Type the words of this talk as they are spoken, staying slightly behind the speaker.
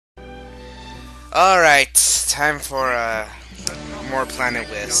Alright, time for more Planet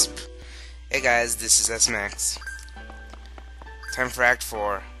Wisp. Hey guys, this is S-Max. Time for Act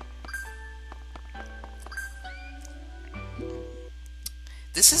 4.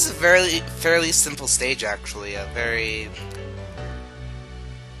 This is a fairly simple stage, actually. I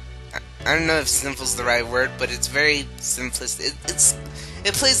don't know if simple is the right word, but it's very simplistic.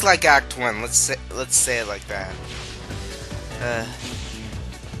 It plays like Act 1. Let's say it like that.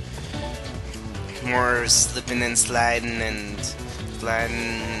 More slipping and sliding and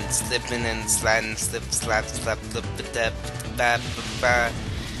slipping and sliding, slip, slap, slap, flip, tap, ba, ba,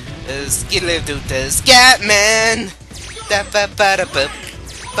 skidly do the scat man, da ba ba da ba,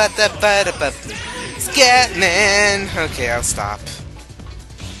 ba da ba da ba, scat man. Okay, I'll stop.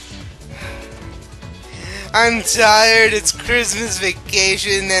 I'm tired. It's Christmas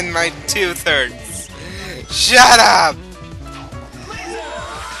vacation and my tooth hurts. Shut up.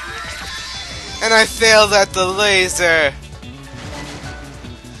 And I failed at the laser.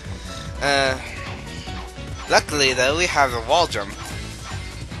 Luckily though, we have a wall jump.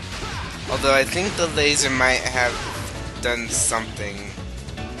 Although I think the laser might have done something.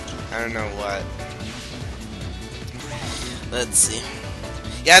 I don't know what. Let's see.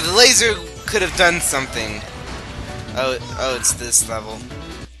 Yeah, the laser could have done something. Oh, it's this level.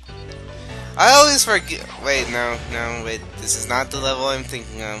 I always forget. Wait, no, wait. This is not the level I'm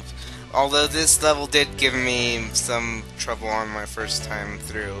thinking of. Although this level did give me some trouble on my first time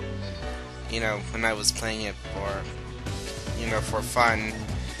through, you know, when I was playing it for, you know, for fun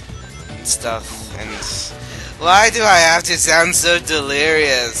and stuff. And why do I have to sound so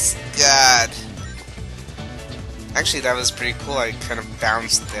delirious? God. Actually, that was pretty cool. I kind of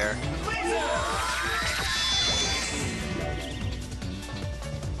bounced there.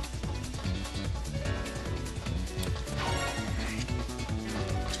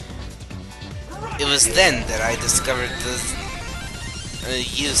 It was then that I discovered the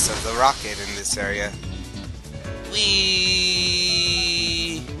use of the rocket in this area. Whee!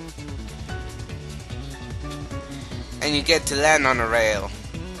 And you get to land on a rail.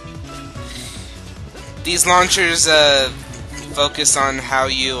 These launchers focus on how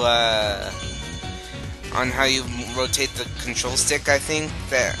you rotate the control stick. I think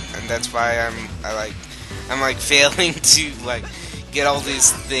and that's why I'm like failing to like get all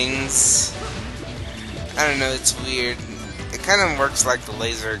these things. I don't know, it's weird. It kind of works like the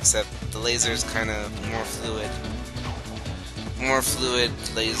laser, except the laser is kind of more fluid. More fluid,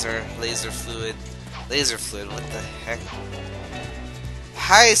 laser fluid, what the heck?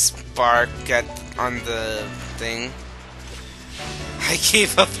 Hi, Spark, on the thing. I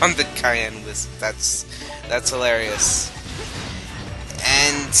gave up on the Cayenne Wisp, that's hilarious.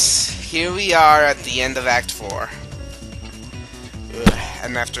 And here we are at the end of Act 4.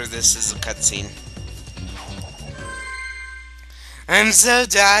 And after this is a cutscene. I'm so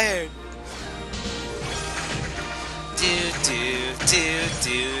tired. Do.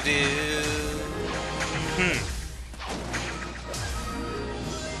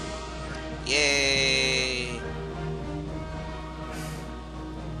 Yay.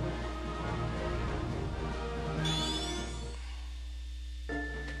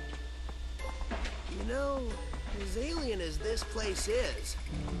 You know, as alien as this place is,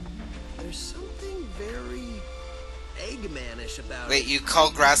 there's something very Eggman-ish about Wait, you call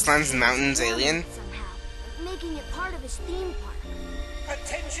grasslands and mountains alien? Somehow, making it part of his theme park.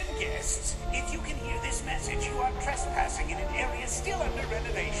 Attention guests, if you can hear this message, you are trespassing in an area still under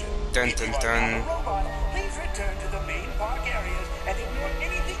renovation. Dun If dun you are dun. not a robot, please return to the main park areas and ignore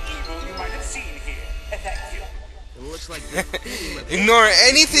anything evil you might have seen here. Thank you. It looks like the theme of Ignore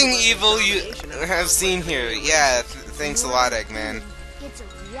anything evil you have seen here. Yeah, thanks a lot, Eggman. It's a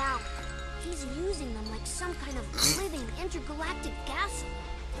reality. He's using them like some kind of living intergalactic gas.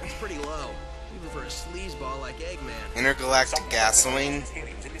 That's pretty low, even for a sleazeball like Eggman. Intergalactic gasoline,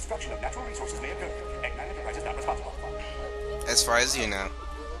 Aliens and destruction of natural resources may occur. Eggman Enterprise is not responsible. as far as you know.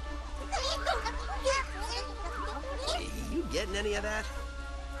 You getting any of that?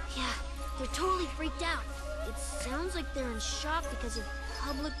 Yeah, they're totally freaked out. It sounds like they're in shock because of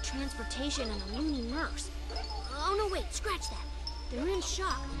public transportation and a loony nurse. Oh no, wait, scratch that. They're in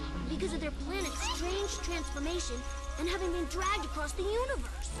shock because of their planet's strange transformation and having been dragged across the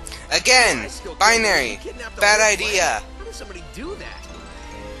universe. Again, binary, bad idea. How does somebody do that?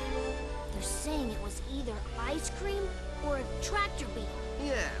 They're saying it was either ice cream or a tractor beam.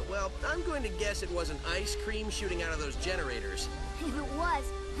 Yeah, well, I'm going to guess it wasn't ice cream shooting out of those generators. If it was,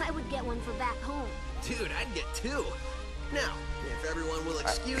 I would get one for back home. Dude, I'd get two. Now, if everyone will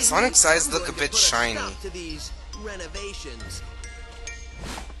excuse Sonic's me, eyes I'm look going a to bit put shiny. stop to these renovations.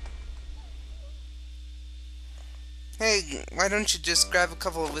 Hey, why don't you just grab a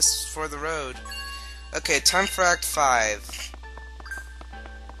couple of wisps for the road? Okay, time for Act 5.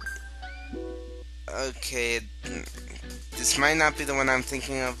 Okay, this might not be the one I'm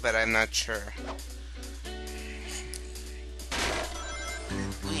thinking of, but I'm not sure.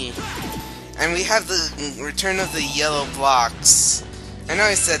 And we have the return of the yellow blocks. I know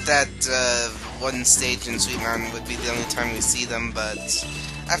I said that one stage in Sweet Mountain would be the only time we see them, but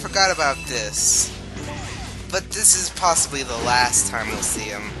I forgot about this. But this is possibly the last time we'll see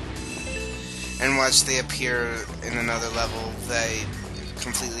them. And watch, they appear in another level that I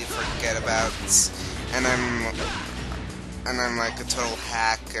completely forget about. And I'm like a total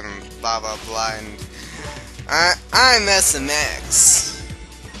hack and blah blah blah. And I'm SMX.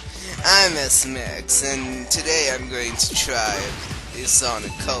 I'm SMX, and today I'm going to try the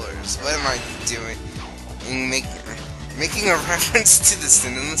Sonic Colors. What am I doing? Making a reference to the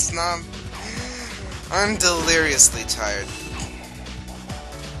Cinema Snob? I'm deliriously tired.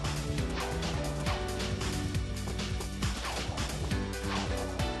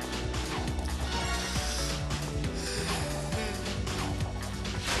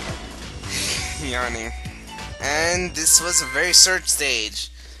 Yawning. And this was a very short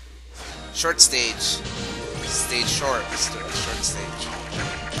stage. Short stage. Stage short. Short stage.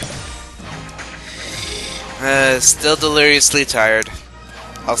 Still deliriously tired.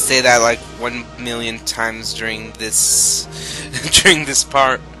 I'll say that like 1,000,000 times during this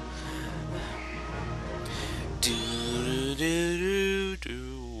part.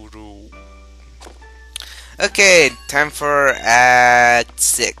 Okay, time for Act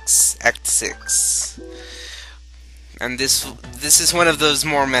 6. Act 6. And this is one of those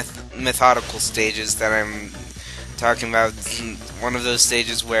more methodical stages that I'm talking about. One of those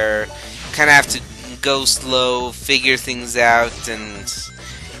stages where you kind of have to go slow, figure things out, and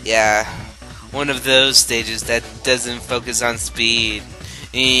yeah, one of those stages that doesn't focus on speed.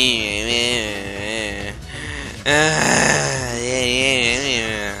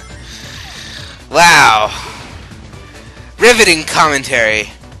 Wow. Riveting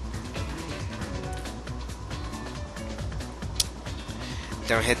commentary.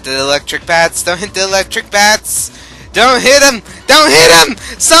 Don't hit the electric bats. Don't hit the electric bats. Don't hit him. Don't hit him.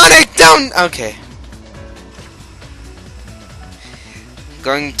 Sonic, don't. Okay.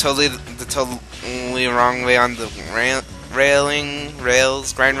 Going totally the totally wrong way on the rails,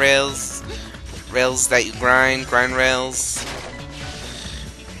 grind rails, rails that you grind rails.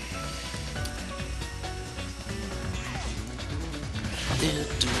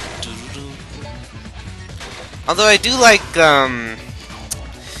 Although I do like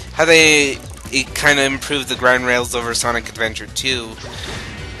how they kind of improved the grind rails over Sonic Adventure 2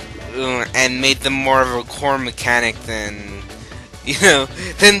 and made them more of a core mechanic than than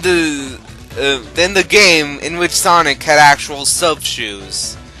the game in which Sonic had actual soap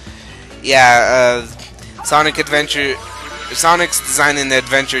shoes. Yeah, Sonic's design in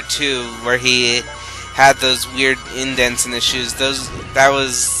Adventure 2, where he had those weird indents in his shoes, that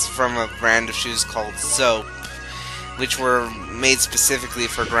was from a brand of shoes called Soap, which were made specifically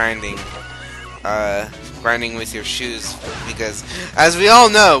for grinding with your shoes, because, as we all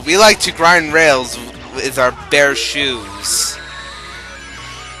know, we like to grind rails with our bare shoes.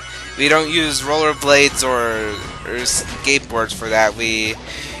 We don't use rollerblades or skateboards for that. We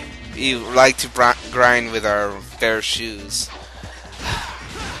like to grind with our bare shoes.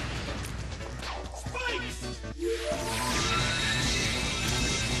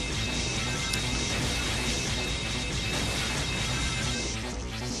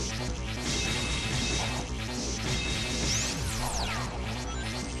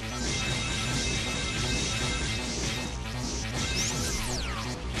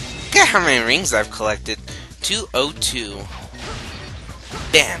 Look at how many rings I've collected. 202.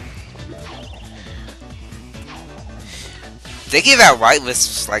 Bam. They give out white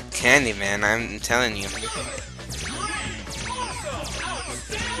wisps like candy, man. I'm telling you.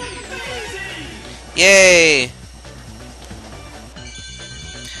 Yay!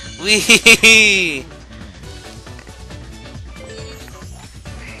 Wee!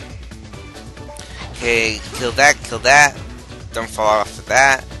 Okay, kill that, kill that. Don't fall off of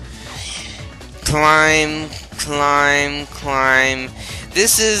that. Climb, climb, climb.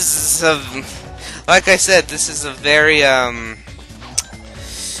 This is like I said, this is a very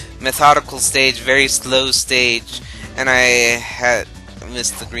methodical stage, very slow stage, and I had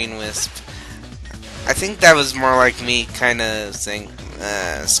missed the green wisp. I think that was more like me kind of saying,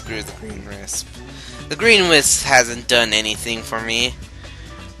 screw the green wisp. The green wisp hasn't done anything for me.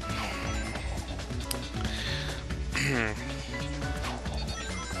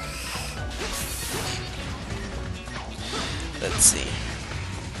 Let's see.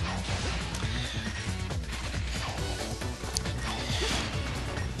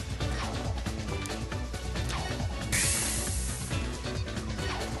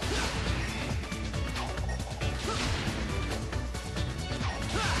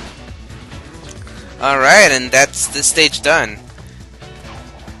 Alright, and that's the stage done.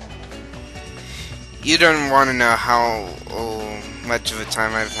 You don't want to know how much of a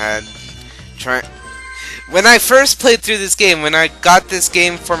time I've had trying. When I first played through this game, when I got this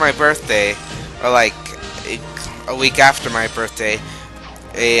game for my birthday, or like a week after my birthday,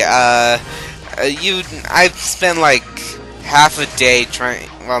 I spent like half a day trying.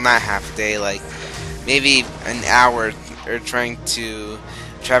 Well, not half a day, like maybe an hour, or trying to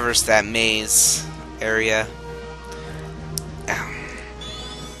traverse that maze area.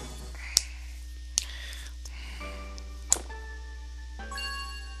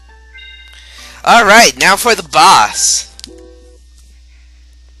 Alright, now for the boss.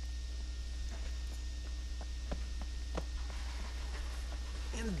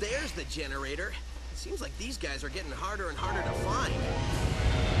 And there's the generator. It seems like these guys are getting harder and harder to find.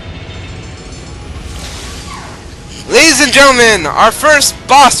 Ladies and gentlemen, our first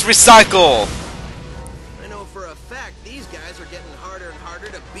boss recycle. I know for a fact these guys are getting harder and harder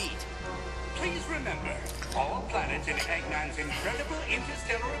to beat. Please remember, all planets in Eggman's incredible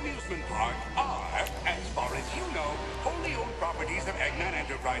interstellar amusement park are, as far as you know, wholly owned properties of Eggman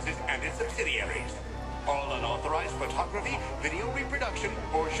Enterprises and its subsidiaries. All unauthorized photography, video reproduction,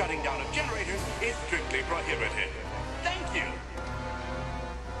 or shutting down of generators is strictly prohibited. Thank you.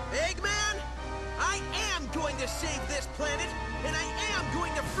 Eggman, I am going to save this planet, and I am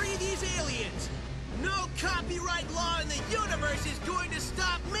going to free these aliens. No copyright law in the universe is going to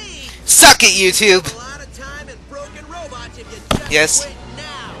stop me. Suck it, YouTube. A lot of time and broken robots if you just Yes. quit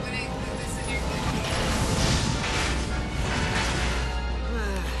now. You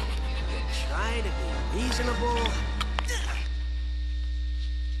try to be reasonable.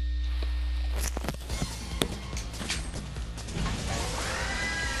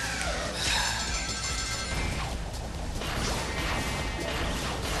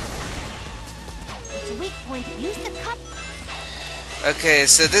 It's a weak point. Use the cup. Okay,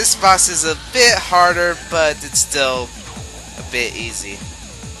 so this boss is a bit harder, but it's still a bit easy.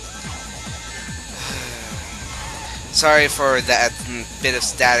 Sorry for that bit of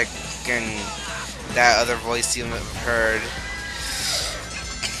static and that other voice you heard.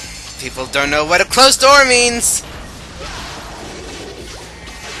 People don't know what a closed door means!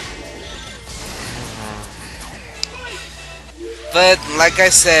 But, like I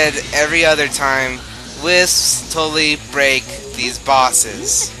said, every other time, wisps totally break these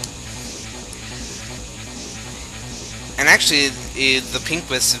bosses. And actually, the pink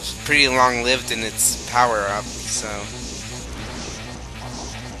wisp is pretty long-lived in its power-up, so...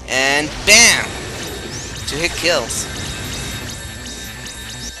 And bam! 2-hit kills.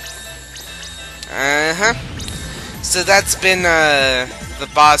 Uh-huh. So that's been the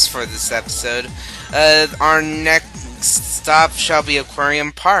boss for this episode. Our next stop shall be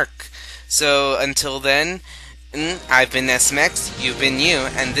Aquarium Park. So until then, I've been SMX, you've been you,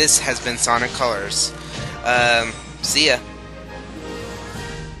 and this has been Sonic Colors. See ya.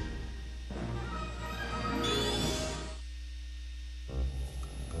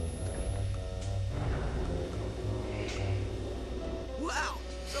 Wow,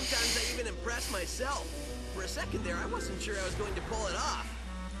 sometimes I even impress myself. For a second there, I wasn't sure I was going to pull it off.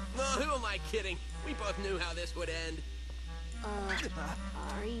 Well, who am I kidding? We both knew how this would end.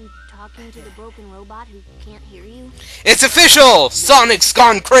 Are you talking to the broken robot who can't hear you? It's official! Sonic's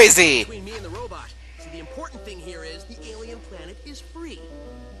gone crazy! Between me and the robot. See, the important thing here is the alien planet is free.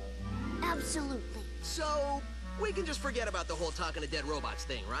 Absolutely. So, we can just forget about the whole talking to dead robots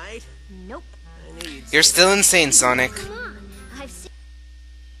thing, right? Nope. I knew you'd You're say still insane, Sonic. Come